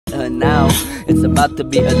now it's about to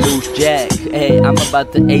be a loose jack. Hey, I'm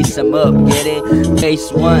about to ace him up, get it?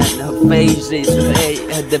 Phase 1, phases,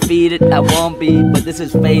 hey, defeated I won't be, but this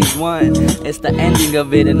is phase 1. It's the ending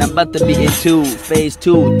of it, and I'm about to be in 2. Phase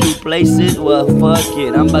 2, 2 places, well fuck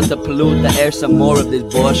it, I'm about to pollute the air some more of this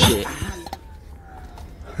bullshit.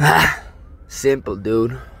 Simple,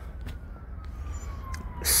 dude.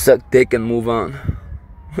 Suck dick and move on.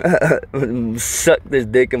 Suck this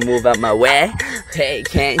dick and move out my way. Hey,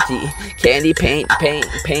 candy paint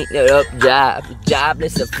it up,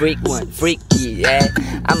 jobless, a freak one, freaky, yeah.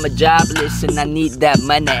 I'm a jobless and I need that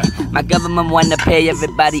money. My government wanna pay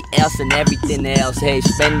everybody else and everything else. Hey,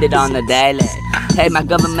 spend it on a daily. Hey, my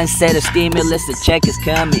government said a stimulus, a check is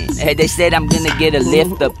coming. Hey, they said I'm gonna get a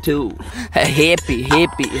lift up too. Hey,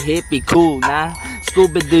 hippie, cool, nah.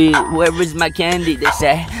 Scooby-Doo, where is my candy? They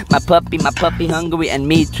say my puppy hungry, and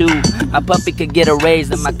me too. My puppy could get a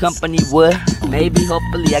raise and my company would. Maybe,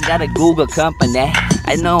 hopefully, I got a Google company.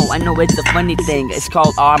 I know, it's a funny thing. It's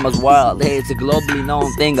called Armo's World. Hey, it's a globally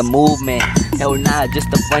known thing, a movement. Hell nah, just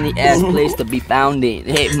a funny ass place to be found in.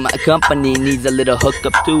 Hey, my company needs a little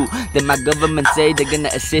hookup too. Then my government say they're gonna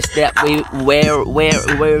assist that way.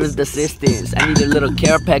 Where is the assistance? I need a little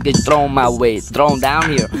care package thrown my way, thrown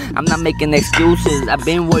down here. I'm not making excuses, I've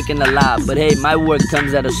been working a lot, but hey, my work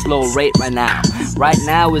comes at a slow rate right now. Right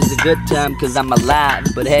now is a good time cause I'm alive,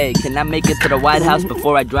 but hey, can I make it to the White House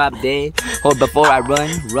before I drop dead? Or before I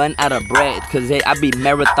run out of breath? Cause hey, I be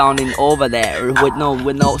marathoning over there with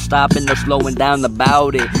no stopping or slowing down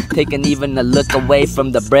about it. Taking even a look away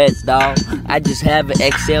from the breath, dawg. I just have an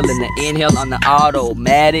exhale and an inhale on the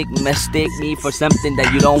automatic. Mistake me for something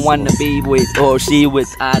that you don't wanna be with or see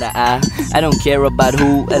with eye to eye. I don't care about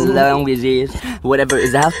who, as long as it is whatever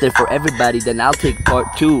is out there for everybody, then I'll take part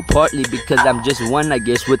 2. Partly because I'm just one, I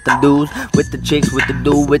guess, with the dudes, with the chicks, with the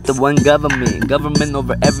dude, with the one government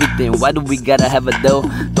over everything. Why do we gotta have a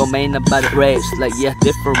domain about race? Like, yeah,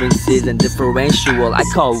 differences and differential. I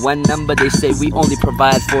call one number, they say we only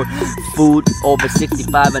provide for food over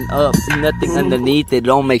 65 and up. Nothing underneath it,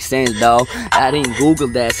 don't make sense, dog. I didn't Google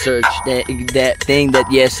that search, that thing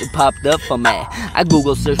that, yes, it popped up for me. I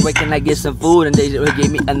Google search, where can I get some food? And they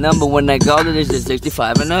gave me a number. When I called it, it's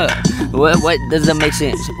 65 and up. What doesn't make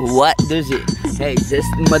sense? What does it? Hey, this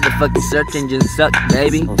motherfucking search engine suck,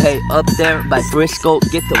 baby. Hey, up there by Frisco,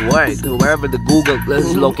 get to work, wherever the Google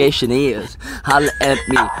location is. Holla at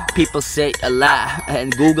me, people say a lie,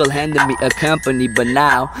 and Google handed me a company, but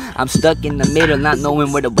now I'm stuck in the middle, not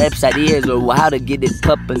knowing where the website is or how to get it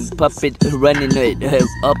puppet running it,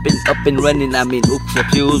 up and running. I mean, oops,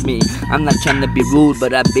 excuse me, I'm not trying to be rude,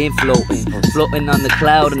 but I've been floating on the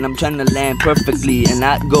cloud, and I'm trying to land perfectly and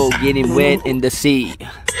not go getting wet in the sea.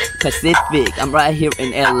 Pacific, I'm right here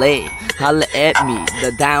in LA. Holla at me,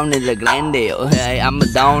 the down in the Glendale. Hey, I'm a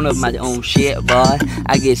down of my own shit, boy.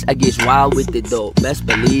 I guess wild with it though. Best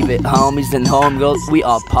believe it, homies and homegirls, we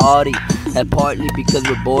all party. And partly because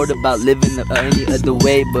we're bored about living any other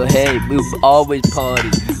way, but hey, we always party.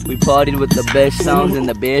 We partied with the best songs and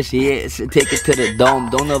the best hits. Take it to the dome,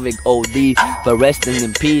 don't know it OD, but resting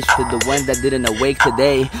in peace to the ones that didn't awake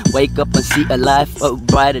today. Wake up and see a life, a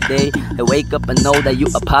brighter day. And wake up and know that you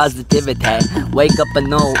a positivity. Wake up and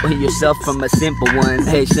know yourself from a simple one.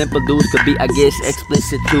 Hey, simple dudes could be, I guess,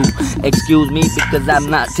 explicit too. Excuse me because I'm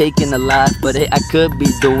not taking a life, but hey, I could be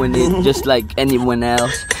doing it just like anyone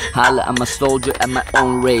else. Holla, I'm a soldier at my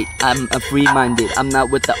own rate. I'm a free-minded, I'm not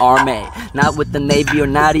with the army, not with the navy, or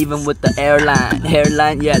not even with the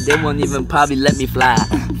airline, yeah, they won't even probably let me fly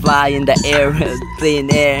in the air,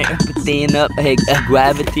 thin up, hey,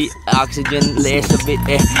 gravity, oxygen, less of it,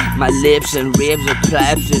 my lips and ribs are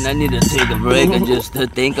collapsing. I need to take a break and just to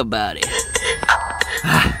think about it.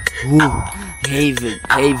 Haven,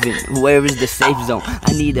 where is the safe zone?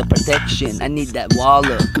 I need a protection, I need that wall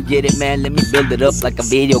up. Get it, man, let me build it up like a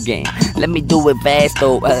video game. Let me do it fast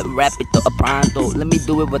though, rapido, pronto. Let me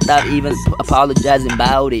do it without even apologizing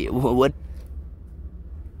about it. What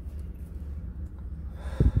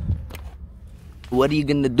are you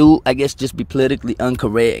gonna do? I guess just be politically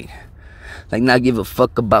incorrect. Like, not give a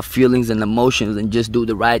fuck about feelings and emotions and just do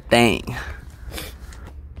the right thing.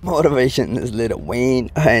 Motivation is Lil Wayne,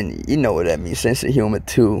 and you know what that means, sense of humor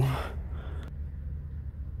too.